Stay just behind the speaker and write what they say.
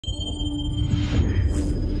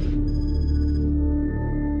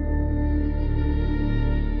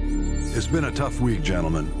been a tough week,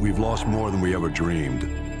 gentlemen. We've lost more than we ever dreamed,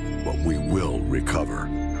 but we will recover.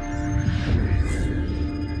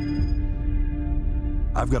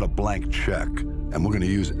 I've got a blank check, and we're gonna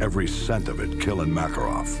use every cent of it killing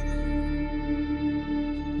Makarov.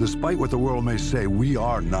 Despite what the world may say, we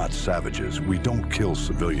are not savages. We don't kill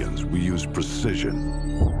civilians. We use precision.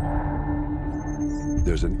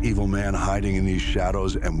 There's an evil man hiding in these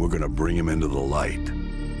shadows, and we're gonna bring him into the light.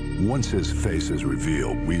 Once his face is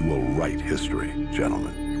revealed, we will write history,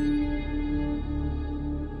 gentlemen.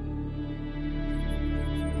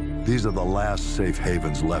 These are the last safe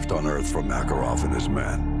havens left on Earth for Makarov and his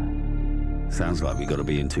men. Sounds like we gotta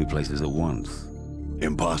be in two places at once.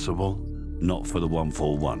 Impossible? Not for the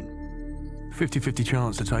 141. 50-50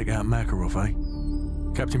 chance to take out Makarov, eh?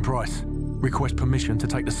 Captain Price, request permission to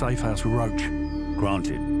take the safe house with Roach.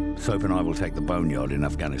 Granted. Soap and I will take the boneyard in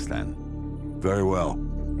Afghanistan. Very well.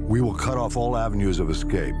 We will cut off all avenues of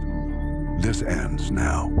escape. This ends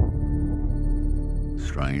now.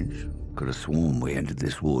 Strange. Could have sworn we ended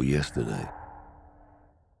this war yesterday.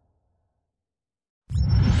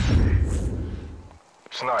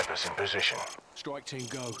 Snipers in position. Strike team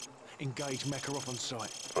go. Engage Makarov on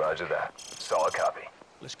site. Roger that. Solid copy.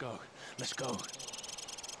 Let's go. Let's go.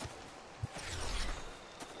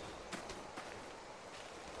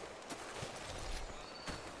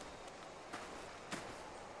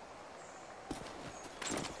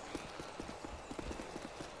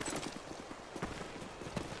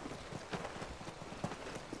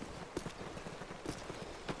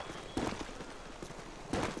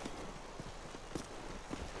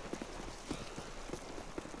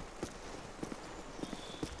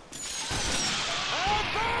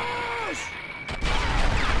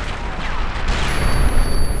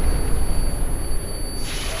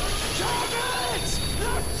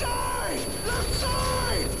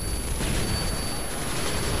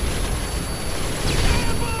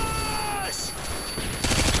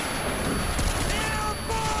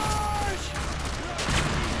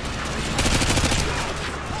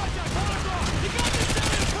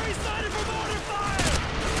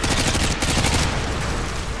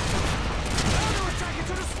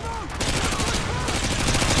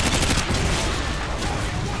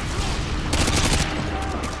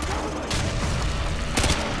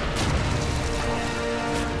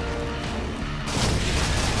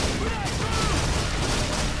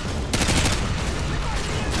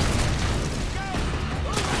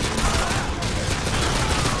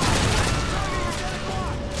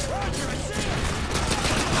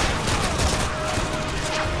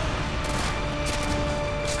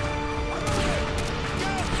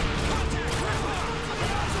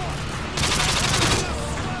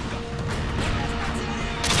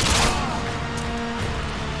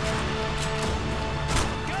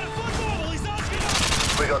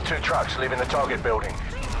 Two trucks leaving the target building.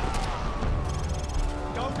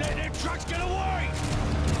 Don't let them trucks get away!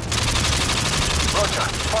 Roger.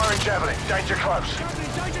 Firing javelin. Danger close.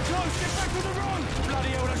 Javelin, danger close! Get back to the run! Bloody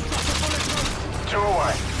hell, those trucks are bulletproof! 2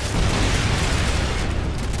 away.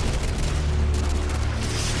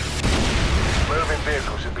 Moving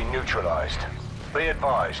vehicles have been neutralized. Be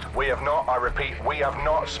advised, we have not, I repeat, we have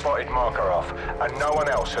not spotted Makarov, and no one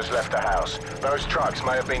else has left the house. Those trucks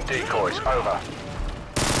may have been decoys. Over.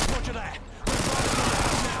 Roger that.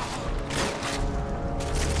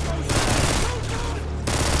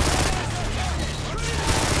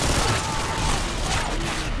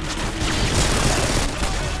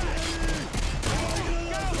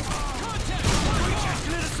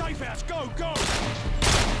 Clear the safe house. Go, go.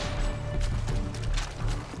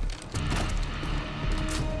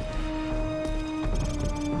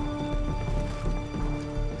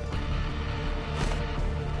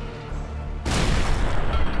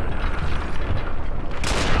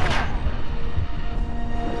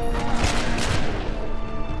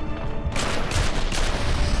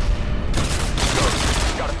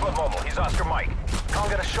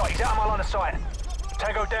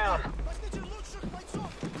 Tango down.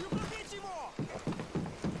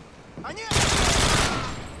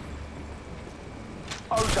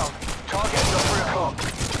 Ozone, target at 3 o'clock.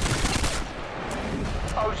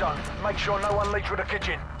 Ozone, make sure no one leaks through the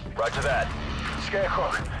kitchen. Roger that.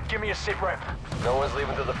 Scarecrow, give me a sit rep. No one's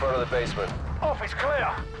leaving to the front of the basement. Office clear.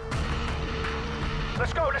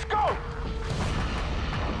 Let's go, let's go!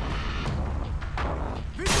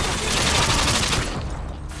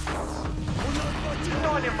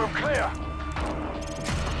 Dining room clear.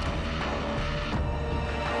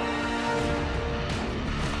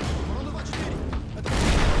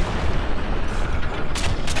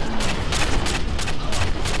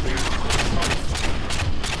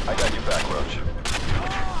 I got you back, Roach.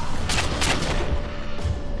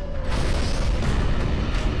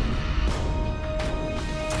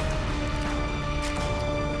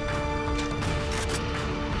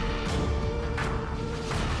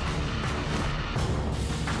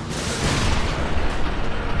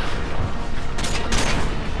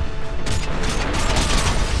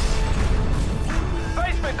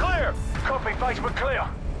 clear.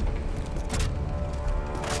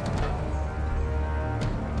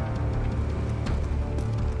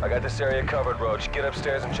 I got this area covered, Roach. Get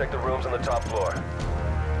upstairs and check the rooms on the top floor.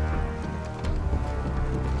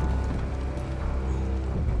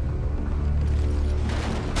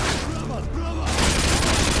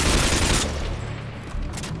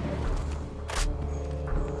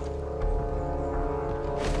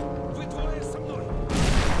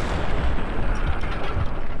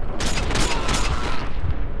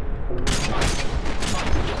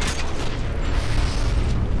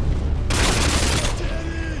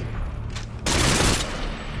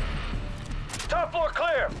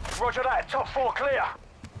 Roger that, top four clear.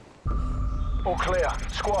 All clear.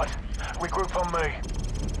 Squad, regroup on me.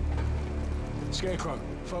 Scarecrow,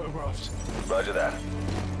 photographs. Roger that.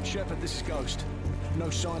 Shepard, this is Ghost. No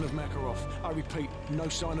sign of Makarov. I repeat, no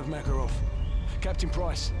sign of Makarov. Captain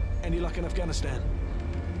Price, any luck in Afghanistan?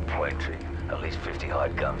 Plenty. At least 50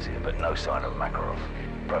 hide guns here, but no sign of Makarov.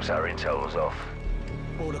 Perhaps our intel was off.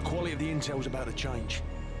 Or the quality of the intel's about to change.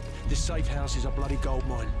 This safe house is a bloody gold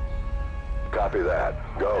mine. Copy that.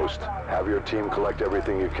 Ghost, have your team collect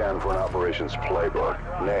everything you can for an operations playbook.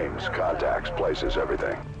 Names, contacts, places,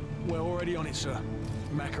 everything. We're already on it, sir.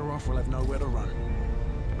 Makarov will have nowhere to run.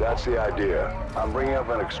 That's the idea. I'm bringing up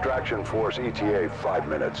an extraction force ETA 5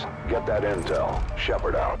 minutes. Get that intel.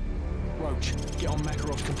 Shepard out. Roach, get on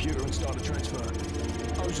Makarov's computer and start the transfer.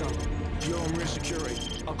 Ozone, you're on rear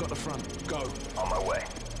security. I've got the front. Go. On my way.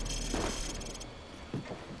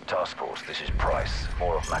 Task Force, this is Price.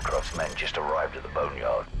 More of Makarov's men just arrived at the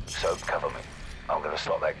boneyard. So cover me. I'm gonna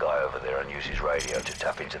slot that guy over there and use his radio to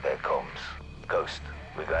tap into their comms. Ghost,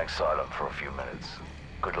 we're going silent for a few minutes.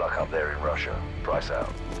 Good luck up there in Russia. Price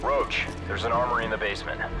out. Roach, there's an armory in the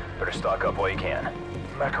basement. Better stock up while you can.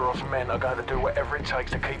 Makarov's men are going to do whatever it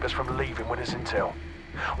takes to keep us from leaving with this intel.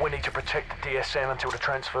 We need to protect the DSM until the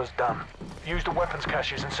transfer's done. Use the weapons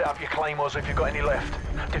caches and set up your claymores if you've got any left.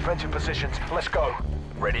 Defensive positions, let's go.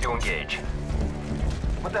 Ready to engage.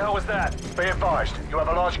 What the hell was that? Be advised, you have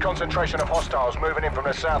a large concentration of hostiles moving in from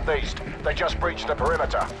the southeast. They just breached the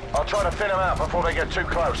perimeter. I'll try to thin them out before they get too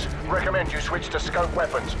close. Recommend you switch to scope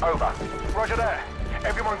weapons. Over. Roger that.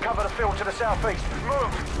 Everyone cover the field to the southeast.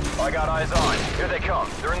 Move! I got eyes on. Here they come.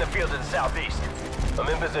 They're in the field to the southeast. I'm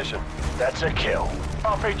in position. That's a kill.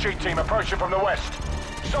 RPG team approaching from the west.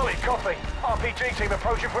 Solid copy. RPG team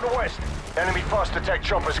approaching from the west. Enemy fast attack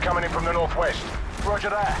choppers coming in from the northwest.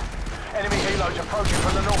 Roger that. Enemy helos approaching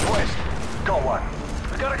from the northwest. Got one.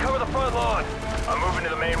 We gotta cover the front lawn. I'm moving to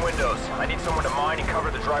the main windows. I need someone to mine and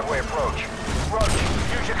cover the driveway approach. Roach,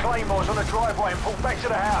 use your claymores on the driveway and pull back to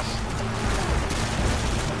the house.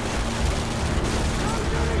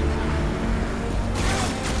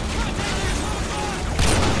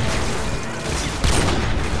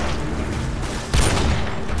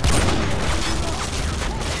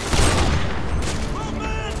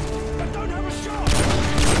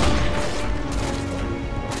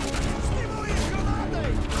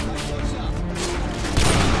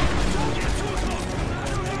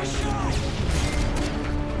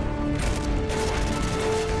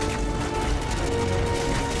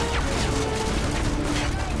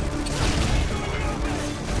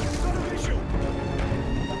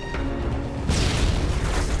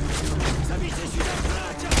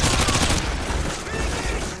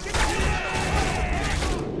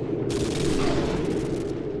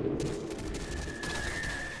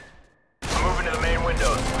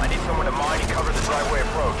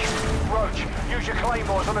 Use your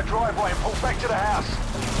claymores on the driveway and pull back to the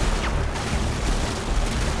house.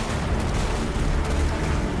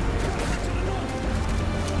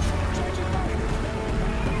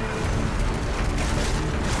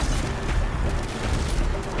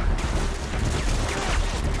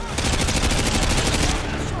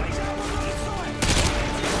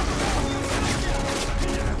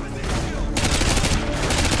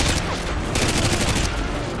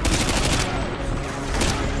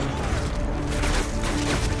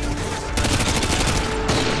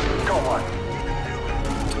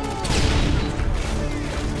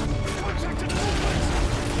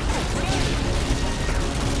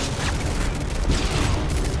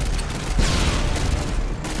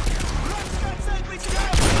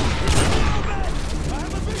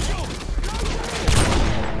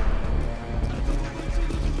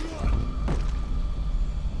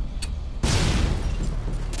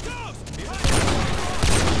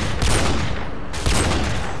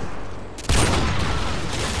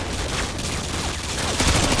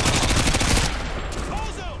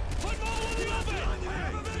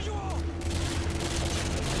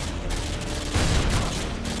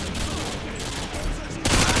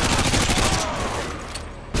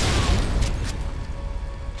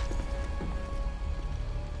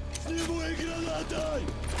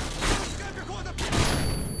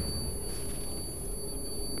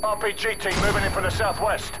 RPG team moving in from the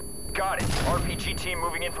southwest. Got it. RPG team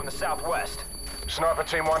moving in from the southwest. Sniper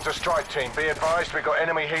team 1's a strike team. Be advised, we've got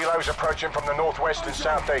enemy helos approaching from the northwest and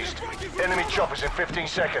southeast. Enemy choppers in 15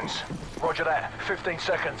 seconds. Roger that. 15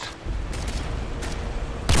 seconds.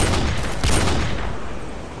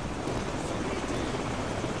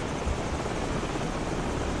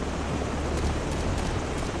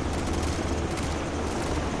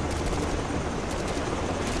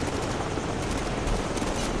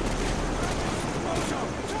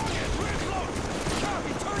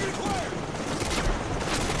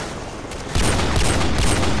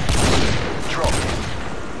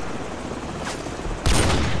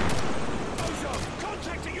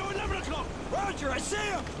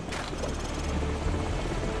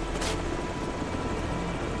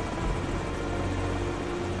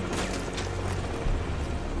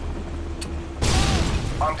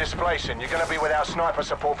 I'm displacing. You're going to be without sniper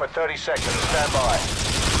support for 30 seconds. Stand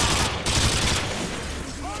by.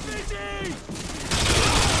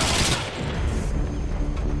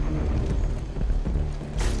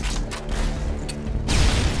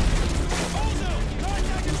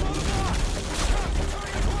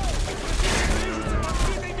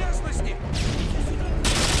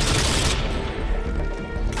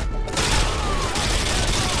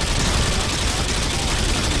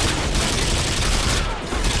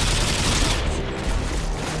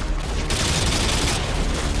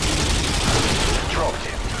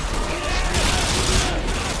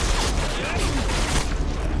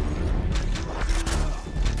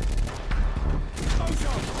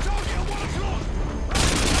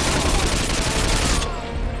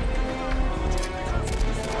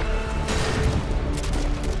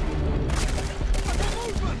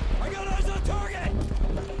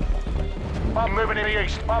 I'm moving in the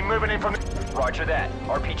east. I'm moving in from the... Roger that.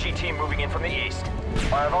 RPG team moving in from the east.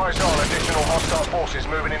 I have eyes on additional hostile forces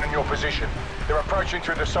moving in your position. They're approaching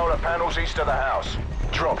through the solar panels east of the house.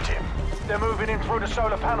 Dropped him. They're moving in through the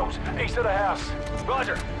solar panels, east of the house.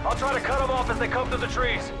 Roger. I'll try to cut them off as they come through the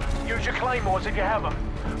trees. Use your claymores if you have them.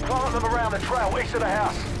 Plant them around the trail east of the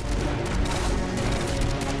house.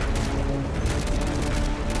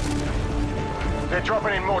 They're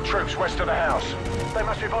dropping in more troops west of the house. They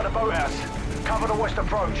must be by the boathouse. Cover the west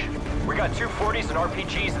approach. We got 2 40s and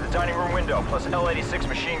RPGs at the dining room window, plus L-86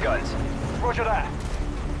 machine guns. Roger that.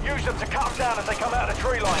 Use them to cut them down as they come out of the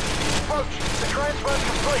tree line. Approach. The transfer's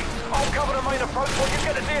complete. I'll cover the main approach while you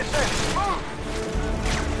get the DSS. Move!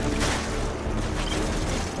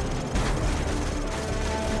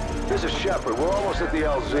 This is Shepard. We're almost at the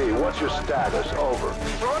LZ. What's your status? Over.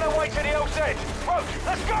 We're on our way to the LZ. Roach,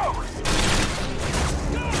 let's go!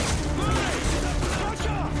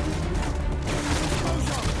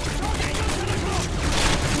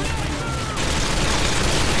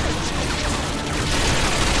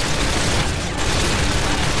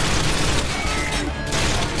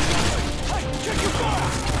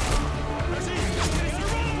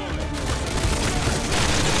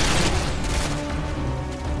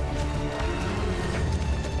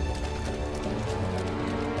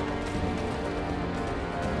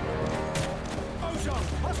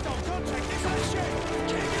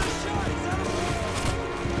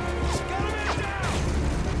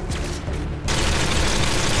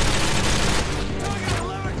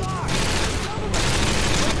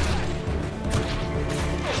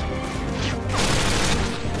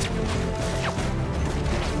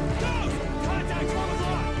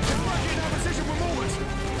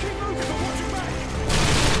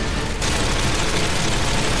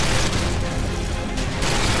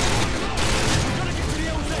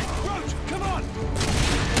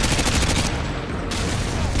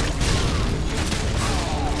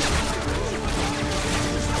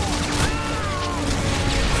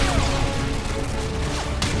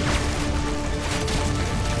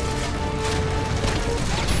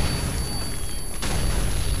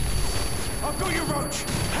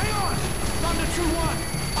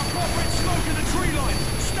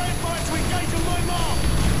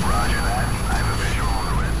 Roger that.